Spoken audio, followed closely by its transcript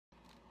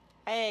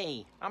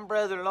Hey, I'm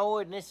Brother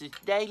Loyd, and this is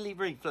Daily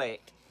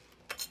Reflect.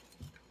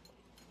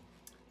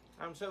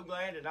 I'm so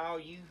glad that all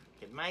you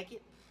could make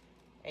it,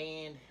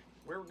 and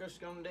we're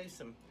just going to do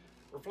some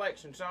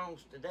reflection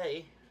songs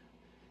today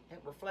that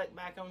reflect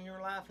back on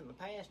your life in the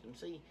past and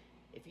see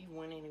if you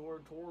went anywhere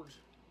towards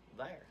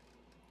there.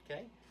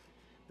 Okay?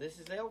 This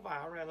is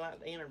Elvira. I'd like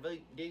to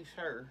introduce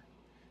her.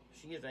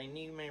 She is a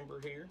new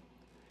member here,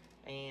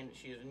 and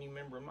she is a new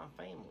member of my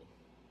family.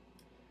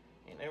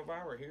 And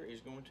Elvira here is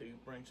going to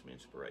bring some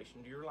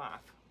inspiration to your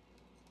life,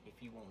 if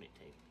you want it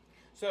to.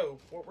 So,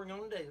 what we're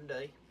going to do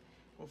today,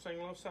 I'm going to sing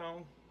a little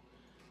song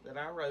that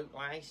I wrote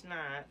last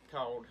night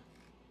called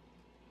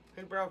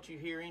Who Brought You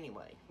Here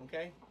Anyway,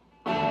 okay?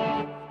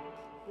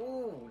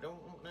 Ooh,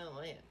 don't want none of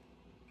that.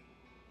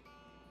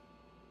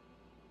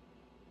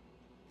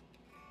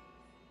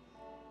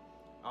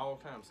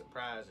 All-time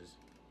surprises.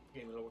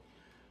 Give me a little...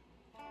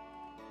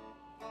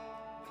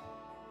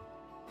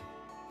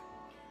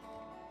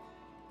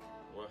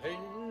 Well,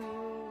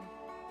 who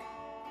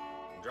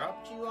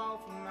dropped you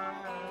off in my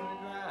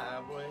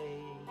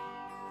driveway?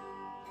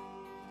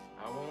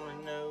 I want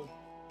to know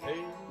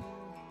who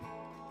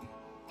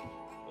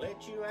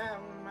let you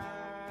out of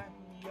my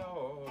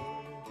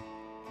yard.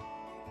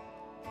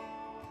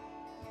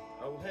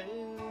 Oh,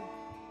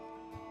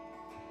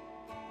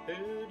 who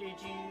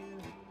did you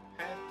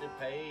have to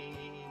pay?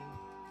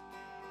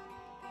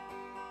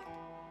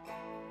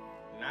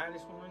 And I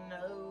just want to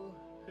know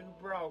who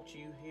brought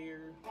you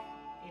here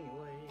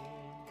anyway.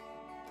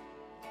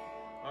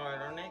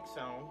 Alright, our next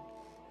song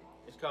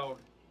is called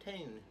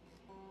Tune.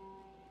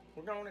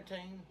 We're going to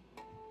tune.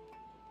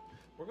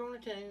 We're going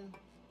to tune.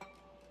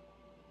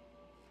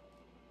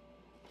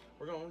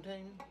 We're going to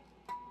tune.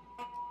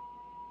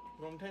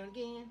 We're going to tune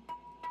again.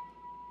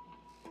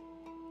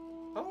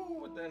 Oh,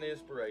 with that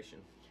inspiration.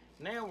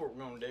 Now what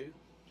we're going to do,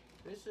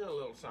 this is a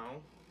little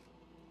song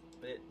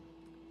that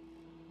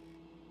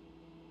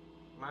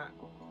my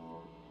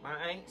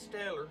Aunt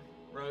Stellar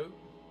wrote,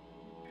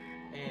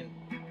 and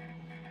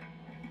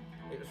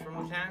it was from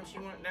the time she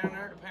went down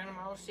there to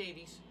Panama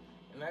Cities,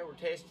 and they were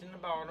testing the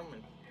bottom,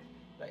 and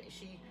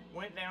she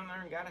went down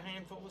there and got a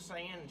handful of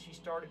sand, and she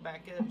started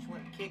back up. She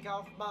went to kick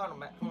off the bottom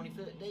about 20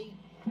 foot deep,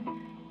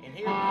 and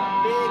here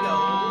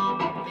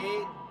was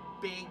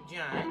a big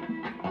giant.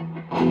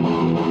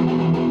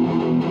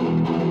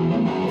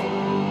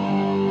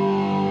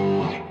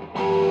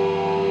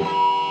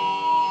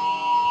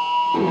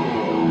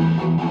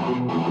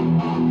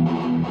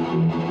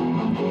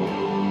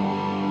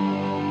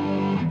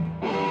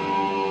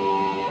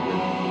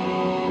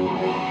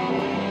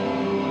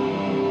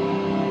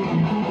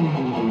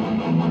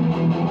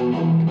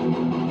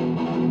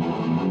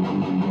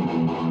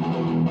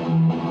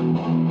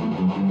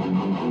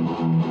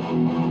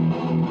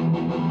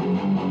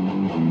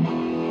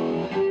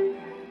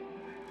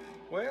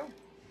 Well,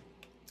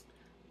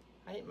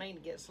 I didn't mean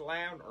to get so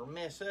loud or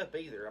mess up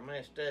either. I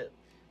messed up.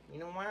 You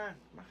know why?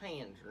 My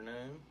hands are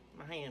numb.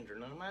 My hands are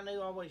numb. I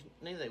always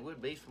knew they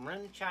would be from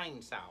running the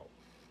chainsaw.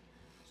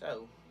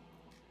 So,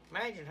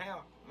 imagine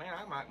how, man,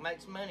 I might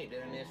make some money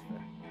doing this for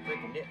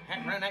freaking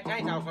hadn't run that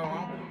chainsaw so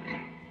long.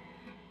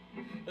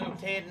 Little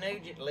Ted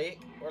Nugent lick.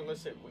 Well,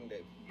 let's see what we can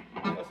do.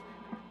 Let's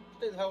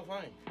do the whole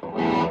thing.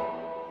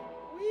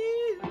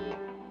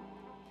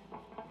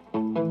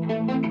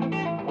 Woo!